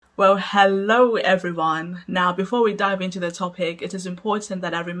Well, hello everyone. Now, before we dive into the topic, it is important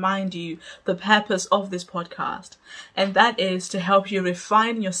that I remind you the purpose of this podcast, and that is to help you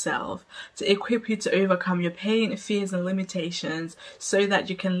refine yourself, to equip you to overcome your pain, fears, and limitations so that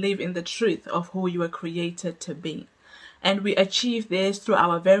you can live in the truth of who you were created to be. And we achieve this through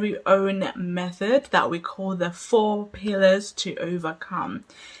our very own method that we call the 4 pillars to overcome.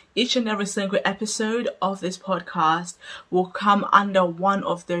 Each and every single episode of this podcast will come under one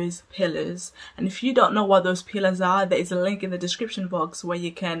of those pillars. And if you don't know what those pillars are, there is a link in the description box where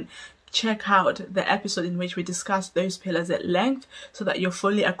you can check out the episode in which we discuss those pillars at length so that you're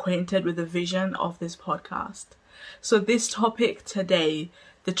fully acquainted with the vision of this podcast. So this topic today,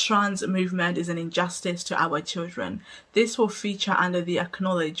 the trans movement is an injustice to our children. This will feature under the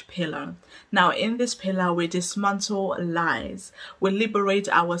acknowledge pillar. Now, in this pillar, we dismantle lies. We liberate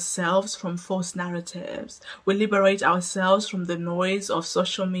ourselves from false narratives. We liberate ourselves from the noise of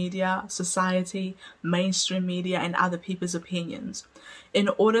social media, society, mainstream media, and other people's opinions. In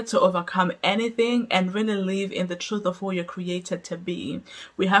order to overcome anything and really live in the truth of who you're created to be,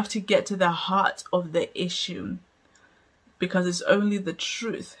 we have to get to the heart of the issue, because it's only the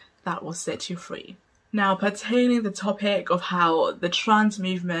truth that will set you free. Now, pertaining the topic of how the trans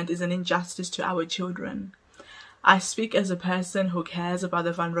movement is an injustice to our children, I speak as a person who cares about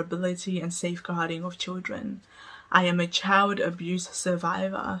the vulnerability and safeguarding of children. I am a child abuse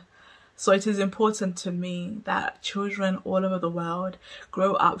survivor, so it is important to me that children all over the world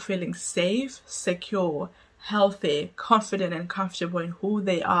grow up feeling safe, secure, healthy, confident, and comfortable in who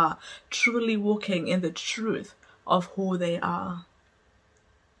they are, truly walking in the truth of who they are.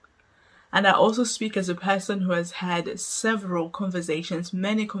 And I also speak as a person who has had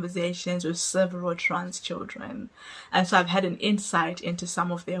many conversations with several trans children, and so I've had an insight into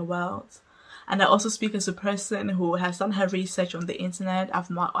some of their worlds. And I also speak as a person who has done her research on the internet.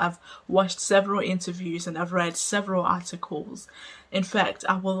 I've watched several interviews and I've read several articles. In fact,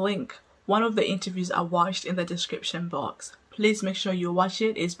 I will link one of the interviews I watched in the description box. Please make sure you watch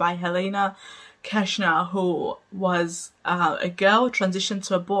it. It's by Helena Kirchner, who was a girl, transitioned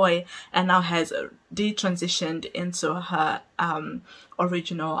to a boy, and now has detransitioned into her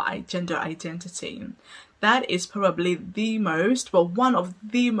original gender identity. That is probably one of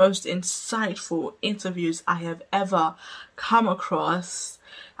the most insightful interviews I have ever come across.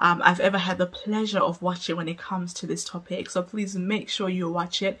 I've ever had the pleasure of watching when it comes to this topic. So please make sure you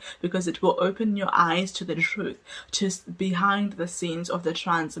watch it, because it will open your eyes to the truth, to behind the scenes of the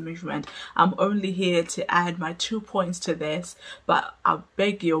trans movement. I'm only here to add my 2 points to this, but I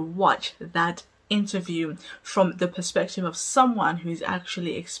beg you, watch that interview from the perspective of someone who's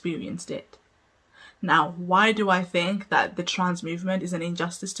actually experienced it. Now, why do I think that the trans movement is an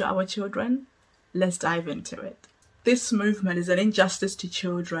injustice to our children? Let's dive into it. This movement is an injustice to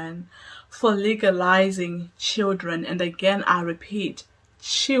children for legalizing children, and again I repeat,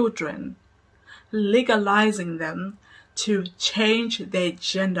 children, legalizing them to change their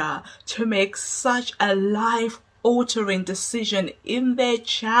gender, to make such a life-altering decision in their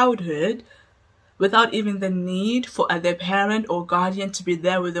childhood without even the need for their parent or guardian to be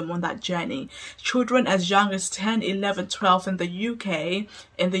there with them on that journey. Children as young as 10, 11, 12 in the UK,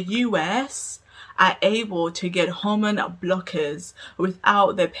 in the US, are able to get hormone blockers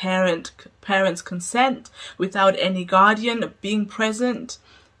without their parents' consent, without any guardian being present.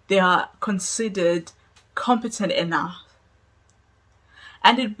 They are considered competent enough.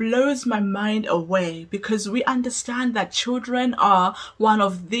 And it blows my mind away, because we understand that children are one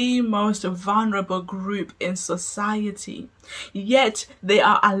of the most vulnerable group in society. Yet they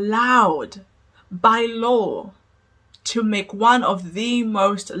are allowed by law to make one of the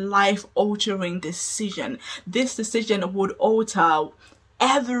most life-altering decision. This decision would alter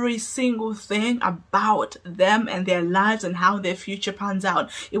every single thing about them and their lives and how their future pans out.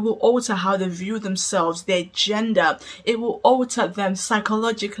 It will alter how they view themselves, their gender. It will alter them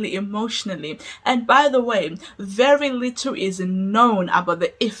psychologically, emotionally. And by the way, very little is known about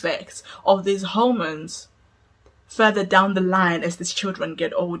the effects of these hormones further down the line as these children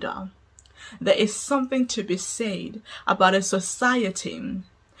get older. There is something to be said about a society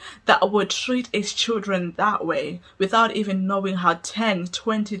that would treat its children that way without even knowing how 10,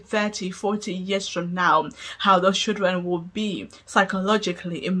 20, 30, 40 years from now, how those children will be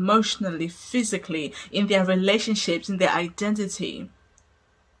psychologically, emotionally, physically, in their relationships, in their identity.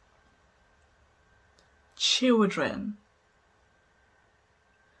 Children.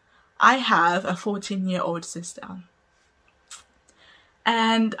 I have a 14-year-old sister.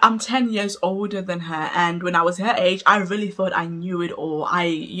 And I'm 10 years older than her. And when I was her age, I really thought I knew it all.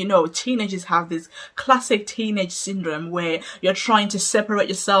 Teenagers have this classic teenage syndrome where you're trying to separate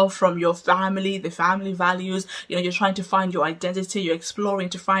yourself from your family, the family values. You're trying to find your identity. You're exploring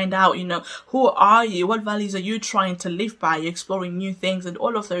to find out, who are you? What values are you trying to live by? You're exploring new things and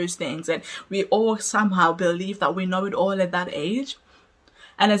all of those things. And we all somehow believe that we know it all at that age.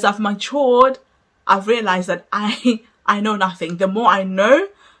 And as I've matured, I've realized that I know nothing. The more I know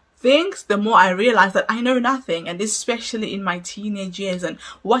things, the more I realize that I know nothing. And especially in my teenage years and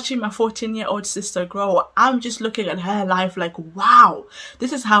watching my 14-year-old sister grow, I'm just looking at her life like, wow,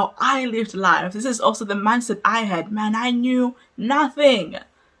 this is how I lived life. This is also the mindset I had. Man, I knew nothing.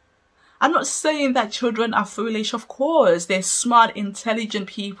 I'm not saying that children are foolish. Of course, they're smart, intelligent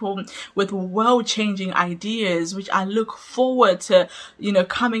people with world-changing ideas, which I look forward to,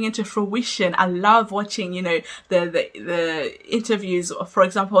 coming into fruition. I love watching, the interviews, for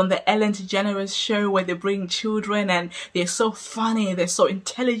example, on the Ellen DeGeneres show where they bring children and they're so funny, they're so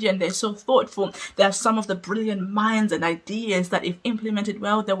intelligent, they're so thoughtful. They have some of the brilliant minds and ideas that if implemented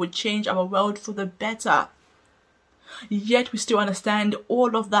well, they would change our world for the better. Yet we still understand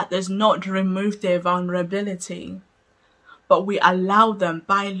all of that does not remove their vulnerability, but we allow them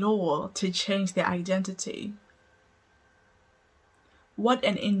by law to change their identity. What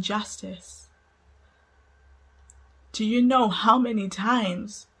an injustice. Do you know how many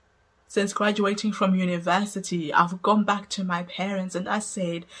times since graduating from university, I've gone back to my parents and I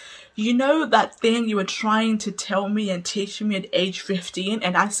said, that thing you were trying to tell me and teach me at age 15,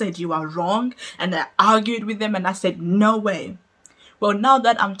 and I said you are wrong, and I argued with them and I said, no way. Well, now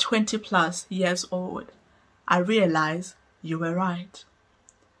that I'm 20 plus years old, I realize you were right.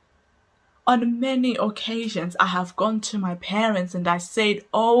 On many occasions, I have gone to my parents and I said,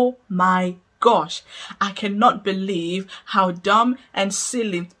 oh my gosh, I cannot believe how dumb and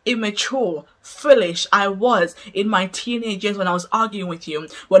silly, immature, foolish I was in my teenage years when I was arguing with you,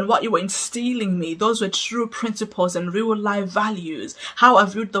 when what you were instilling me, those were true principles and real life values. How I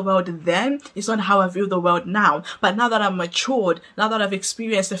viewed the world then is not how I view the world now. But now that I'm matured, now that I've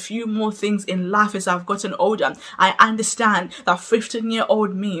experienced a few more things in life as I've gotten older, I understand that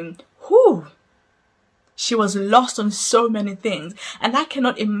 15-year-old me, she was lost on so many things. And I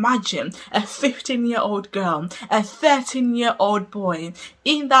cannot imagine a 15-year-old girl, a 13-year-old boy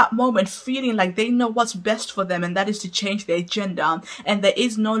in that moment feeling like they know what's best for them, and that is to change their gender. And there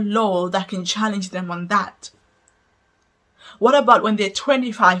is no law that can challenge them on that. What about when they're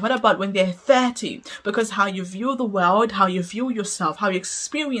 25? What about when they're 30? Because how you view the world, how you view yourself, how you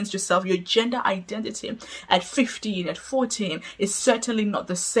experience yourself, your gender identity at 15, at 14 is certainly not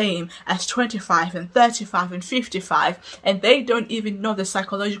the same as 25 and 35 and 55. And they don't even know the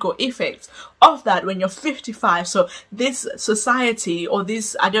psychological effects of that when you're 55. So this society, or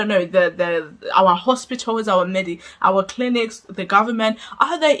this, I don't know, our hospitals, our clinics, the government,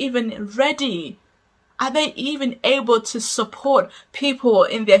 are they even ready? Are they even able to support people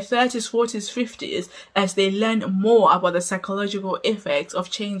in their 30s, 40s, 50s as they learn more about the psychological effects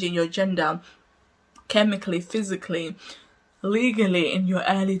of changing your gender chemically, physically, legally in your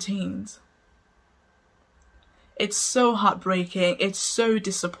early teens? It's so heartbreaking. It's so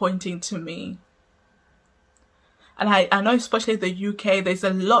disappointing to me. And I know especially the UK, there's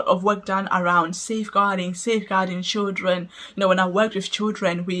a lot of work done around safeguarding children. When I worked with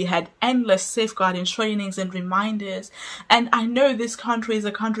children, we had endless safeguarding trainings and reminders. And I know this country is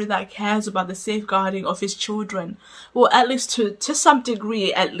a country that cares about the safeguarding of its children. Well, at least to some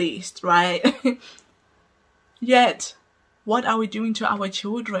degree, at least, right? Yet, what are we doing to our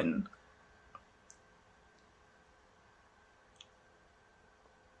children?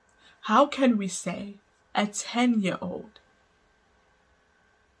 How can we say a 10-year-old,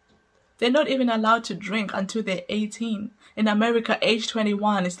 they're not even allowed to drink until they're 18. In America, age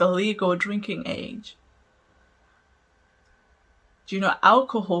 21 is the legal drinking age. Do you know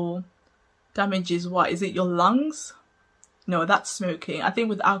alcohol damages what? Is it your lungs? No, that's smoking. I think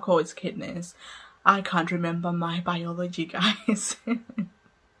with alcohol it's kidneys. I can't remember my biology, guys.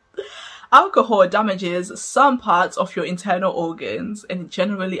 Alcohol damages some parts of your internal organs and it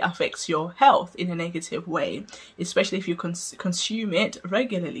generally affects your health in a negative way, especially if you consume it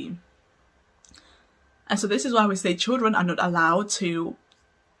regularly. And so this is why we say children are not allowed to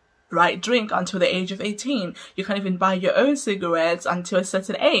drink until the age of 18. You can't even buy your own cigarettes until a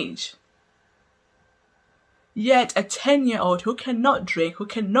certain age. Yet a 10-year-old who cannot drink, who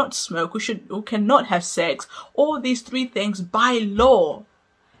cannot smoke, who cannot have sex, all these three things by law,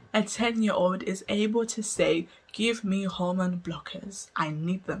 a 10-year-old is able to say, give me hormone blockers. I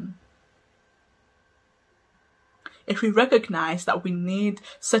need them. if we recognize that we need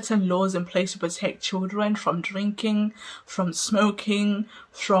certain laws in place to protect children from drinking, from smoking,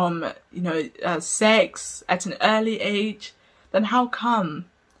 from, sex at an early age, then how come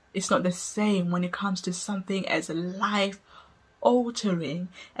it's not the same when it comes to something as life-altering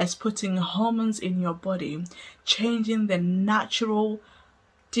as putting hormones in your body, changing the natural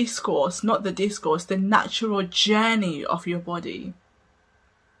discourse, not the discourse, the natural journey of your body?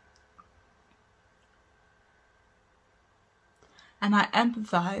 And I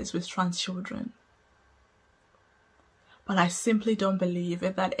empathize with trans children. But I simply don't believe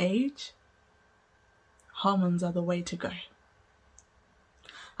at that age, hormones are the way to go.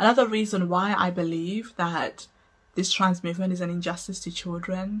 Another reason why I believe that this trans movement is an injustice to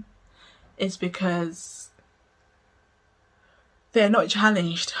children is because they're not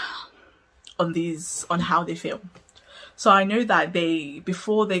challenged on how they feel. So I know that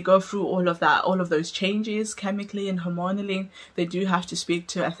before they go through all of those changes chemically and hormonally, they do have to speak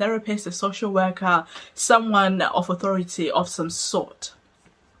to a therapist, a social worker, someone of authority of some sort.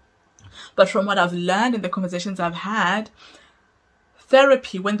 But from what I've learned in the conversations I've had,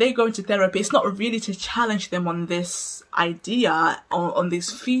 therapy, when they go into therapy, it's not really to challenge them on this idea, on these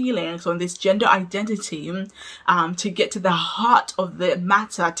feelings, on this gender identity, to get to the heart of the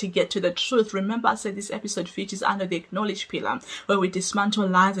matter, to get to the truth. Remember, I said this episode features under the acknowledge pillar, where we dismantle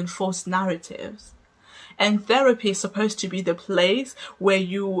lies and false narratives. And therapy is supposed to be the place where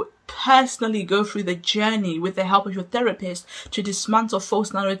you personally go through the journey with the help of your therapist to dismantle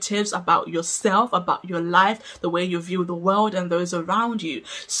false narratives about yourself, about your life, the way you view the world and those around you,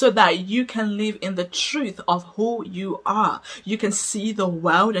 so that you can live in the truth of who you are. You can see the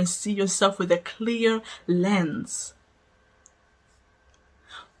world and see yourself with a clear lens.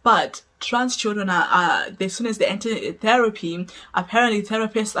 But trans children as soon as they enter therapy, apparently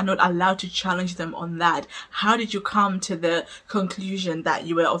therapists are not allowed to challenge them on that. How did you come to the conclusion that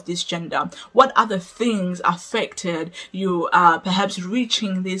you were of this gender? What other things affected you perhaps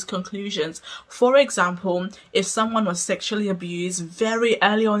reaching these conclusions? For example, if someone was sexually abused very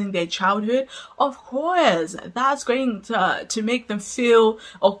early on in their childhood, of course that's going to make them feel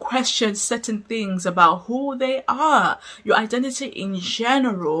or question certain things about who they are. Your identity in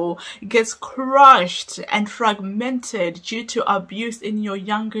general gets crushed and fragmented due to abuse in your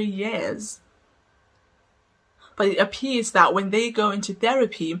younger years. But it appears that when they go into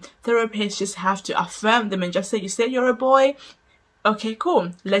therapy, therapists just have to affirm them and just say, you said you're a boy? Okay,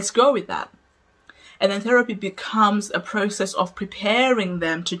 cool. Let's go with that. And then therapy becomes a process of preparing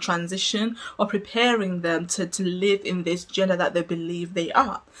them to transition or preparing them to live in this gender that they believe they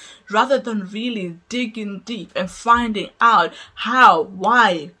are, rather than really digging deep and finding out how,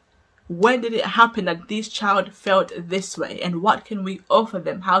 why, when did it happen that this child felt this way, and what can we offer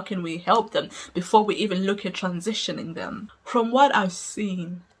them? How can we help them before we even look at transitioning them? From what I've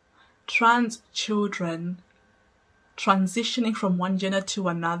seen, trans children transitioning from one gender to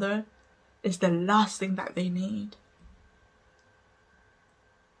another is the last thing that they need.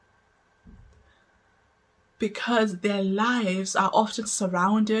 Because their lives are often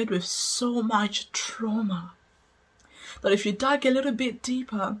surrounded with so much trauma that if you dug a little bit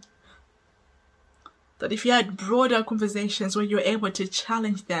deeper, that if you had broader conversations where you're able to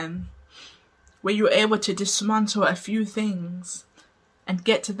challenge them, where you're able to dismantle a few things and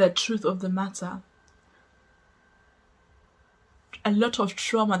get to the truth of the matter, a lot of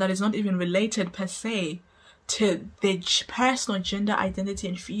trauma that is not even related per se to their personal gender identity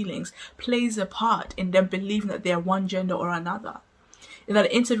and feelings plays a part in them believing that they are one gender or another. In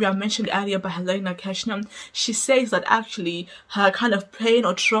that interview I mentioned earlier by Helena Kirshner, she says that actually her kind of pain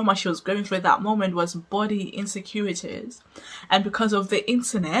or trauma she was going through at that moment was body insecurities. And because of the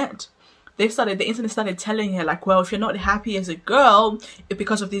internet, the internet started telling her, like, well, if you're not happy as a girl,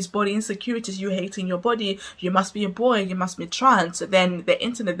 because of these body insecurities, you hating your body, you must be a boy, you must be trans. Then the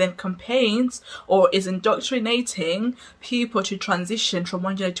internet then campaigns or is indoctrinating people to transition from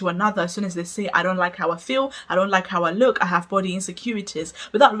one gender to another as soon as they say, I don't like how I feel, I don't like how I look, I have body insecurities,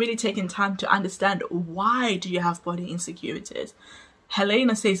 without really taking time to understand, why do you have body insecurities?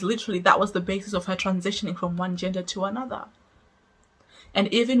 Helena says literally that was the basis of her transitioning from one gender to another. And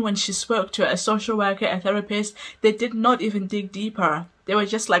even when she spoke to a social worker, a therapist, they did not even dig deeper. They were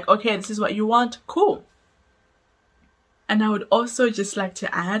just like, okay, this is what you want, cool. And I would also just like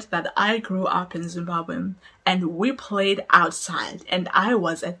to add that I grew up in Zimbabwe and we played outside and I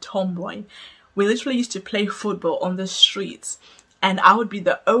was a tomboy. We literally used to play football on the streets and I would be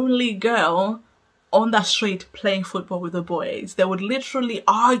the only girl on the street playing football with the boys. They would literally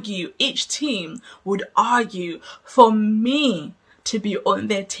argue, each team would argue for me to be on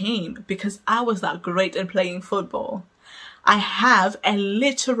their team because I was that great at playing football. I have a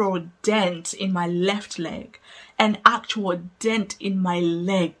literal dent in my left leg, an actual dent in my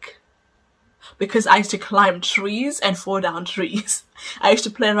leg, because I used to climb trees and fall down trees. I used to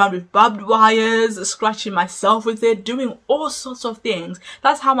play around with barbed wires, scratching myself with it, doing all sorts of things.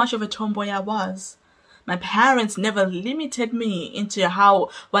 That's how much of a tomboy I was. My parents never limited me into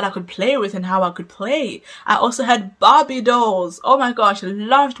what I could play with and how I could play. I also had Barbie dolls. Oh my gosh, I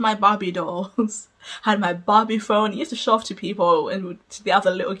loved my Barbie dolls. Had my Barbie phone. I used to show off to people and to the other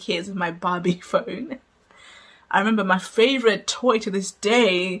little kids with my Barbie phone. I remember my favorite toy to this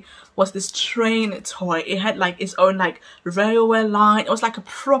day was this train toy. It had like its own like railway line. It was like a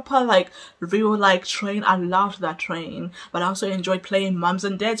proper like real like train. I loved that train. But I also enjoyed playing mums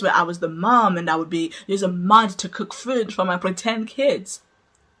and dads where I was the mom and I would be using mud to cook food for my pretend kids.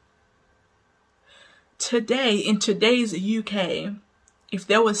 Today, in today's UK, if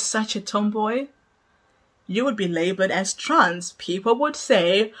there was such a tomboy, you would be labelled as trans. People would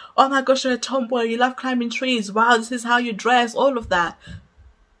say, oh my gosh, you're a tomboy, you love climbing trees, wow, this is how you dress, all of that.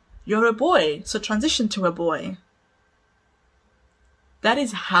 You're a boy, so transition to a boy. That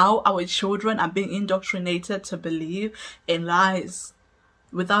is how our children are being indoctrinated to believe in lies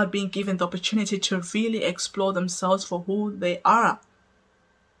without being given the opportunity to really explore themselves for who they are.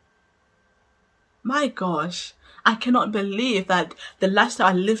 My gosh. I cannot believe that the lifestyle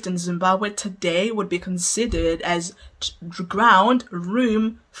I lived in Zimbabwe today would be considered as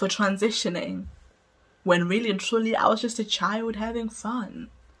room for transitioning, when really and truly I was just a child having fun.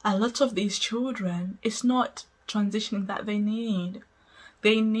 A lot of these children, it's not transitioning that they need.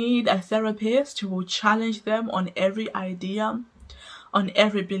 They need a therapist who will challenge them on every idea, on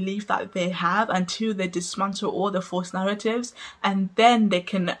every belief that they have until they dismantle all the false narratives, and then they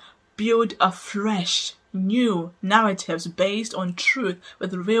can build a fresh new narratives based on truth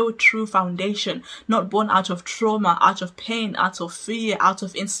with real true foundation, not born out of trauma, out of pain, out of fear, out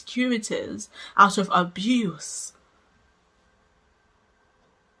of insecurities, out of abuse.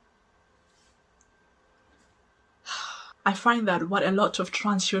 I find that what a lot of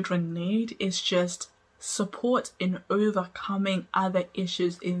trans children need is just support in overcoming other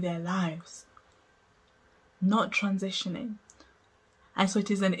issues in their lives, not transitioning. And so it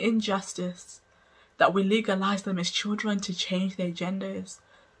is an injustice that we legalize them as children to change their genders,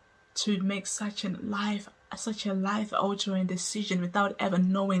 to make such a life-altering decision without ever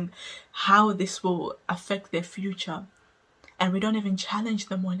knowing how this will affect their future. And we don't even challenge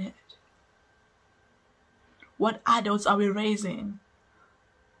them on it. What adults are we raising?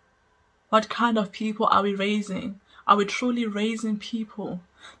 What kind of people are we raising? Are we truly raising people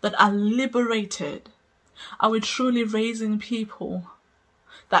that are liberated? Are we truly raising people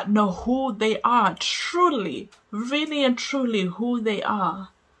that know who they are, truly, really and truly who they are?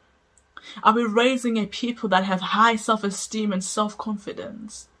 Are we raising a people that have high self-esteem and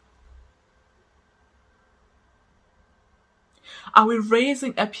self-confidence? Are we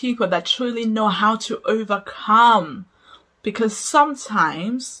raising a people that truly know how to overcome? Because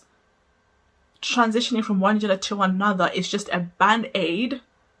sometimes transitioning from one gender to another is just a band-aid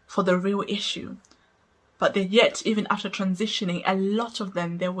for the real issue. But yet, even after transitioning, a lot of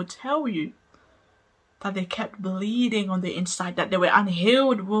them, they would tell you that they kept bleeding on the inside, that there were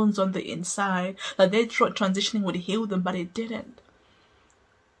unhealed wounds on the inside, that they thought transitioning would heal them, but it didn't.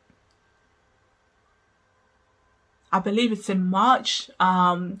 I believe it's in March.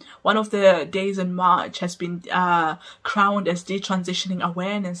 One of the days in March has been crowned as Detransitioning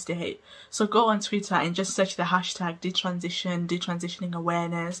Awareness Day. So go on Twitter and just search the hashtag detransitioning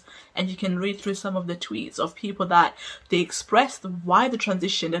awareness, and you can read through some of the tweets of people that they expressed why the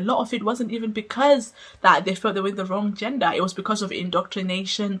transition. A lot of it wasn't even because that they felt they were in the wrong gender. It was because of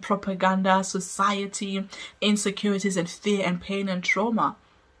indoctrination, propaganda, society, insecurities and fear and pain and trauma.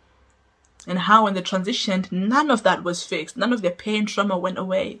 And how when they transitioned, none of that was fixed. None of their pain, trauma went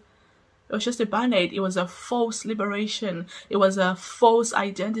away. It was just a band-aid. It was a false liberation. It was a false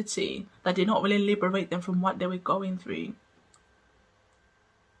identity that did not really liberate them from what they were going through.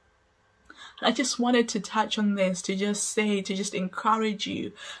 And I just wanted to touch on this, to just encourage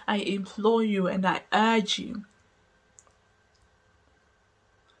you. I implore you and I urge you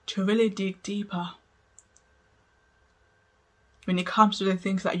to really dig deeper when it comes to the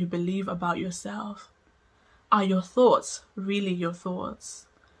things that you believe about yourself. Are your thoughts really your thoughts?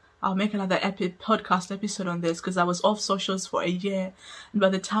 I'll make another podcast episode on this because I was off socials for a year, and by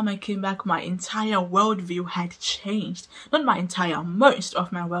the time I came back, my entire worldview had changed. Not my entire, most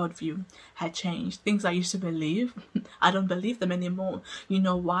of my worldview had changed. Things I used to believe, I don't believe them anymore. You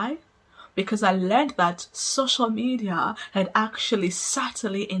know why? because I learned that social media had actually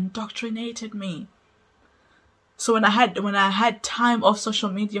subtly indoctrinated me. So when I had time off social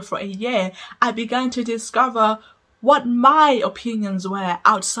media for a year, I began to discover what my opinions were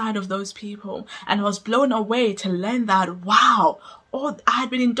outside of those people. And I was blown away to learn that, wow, I had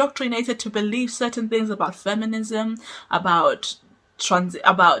been indoctrinated to believe certain things about feminism, about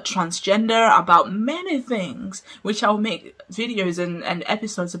transgender, about many things, which I'll make videos and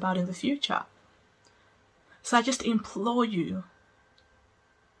episodes about in the future. So I just implore you,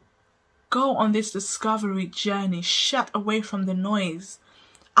 go on this discovery journey, shut away from the noise.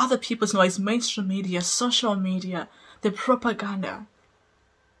 Other people's noise, mainstream media, social media, the propaganda.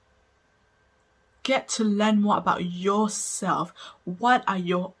 Get to learn more about yourself. What are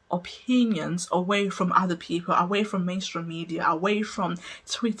your opinions away from other people, away from mainstream media, away from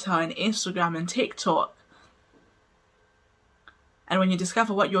Twitter and Instagram and TikTok? And when you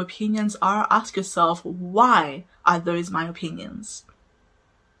discover what your opinions are, ask yourself, why are those my opinions?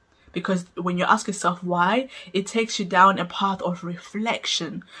 Because when you ask yourself why, it takes you down a path of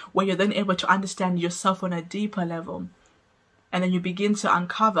reflection where you're then able to understand yourself on a deeper level. And then you begin to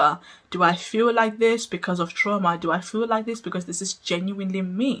uncover, do I feel like this because of trauma? Do I feel like this because this is genuinely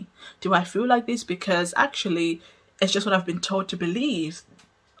me? Do I feel like this because actually it's just what I've been told to believe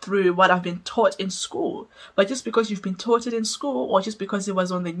through what I've been taught in school? But just because you've been taught it in school, or just because it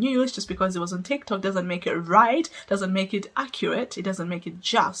was on the news, just because it was on TikTok, doesn't make it right, doesn't make it accurate, it doesn't make it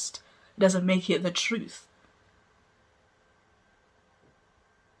just, it doesn't make it the truth.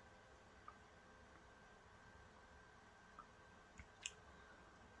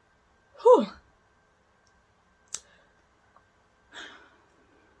 Whew.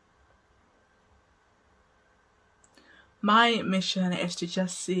 My mission is to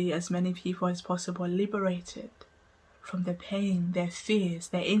just see as many people as possible liberated from their pain, their fears,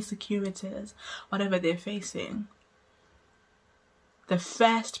 their insecurities, whatever they're facing. The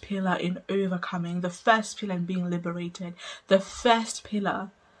first pillar in overcoming, the first pillar in being liberated, the first pillar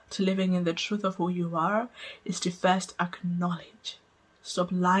to living in the truth of who you are is to first acknowledge. Stop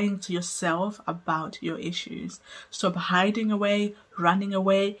lying to yourself about your issues. Stop hiding away, running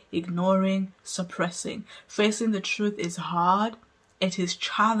away, ignoring, suppressing. Facing the truth is hard. It is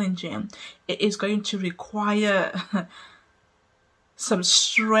challenging. It is going to require some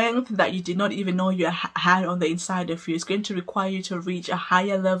strength that you did not even know you had on the inside of you. It's going to require you to reach a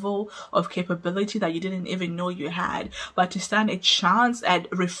higher level of capability that you didn't even know you had. But to stand a chance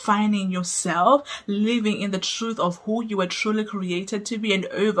at refining yourself, living in the truth of who you were truly created to be, and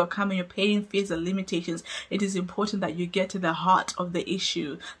overcoming your pain, fears, and limitations, it is important that you get to the heart of the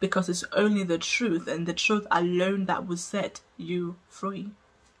issue, because it's only the truth and the truth alone that will set you free.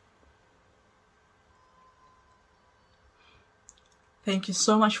 Thank you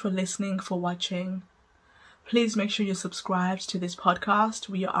so much for listening, for watching. Please make sure you're subscribed to this podcast.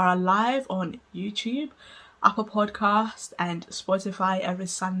 We are live on YouTube, Apple Podcasts, and Spotify every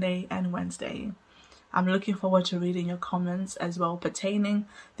Sunday and Wednesday. I'm looking forward to reading your comments as well pertaining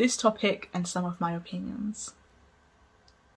this topic and some of my opinions.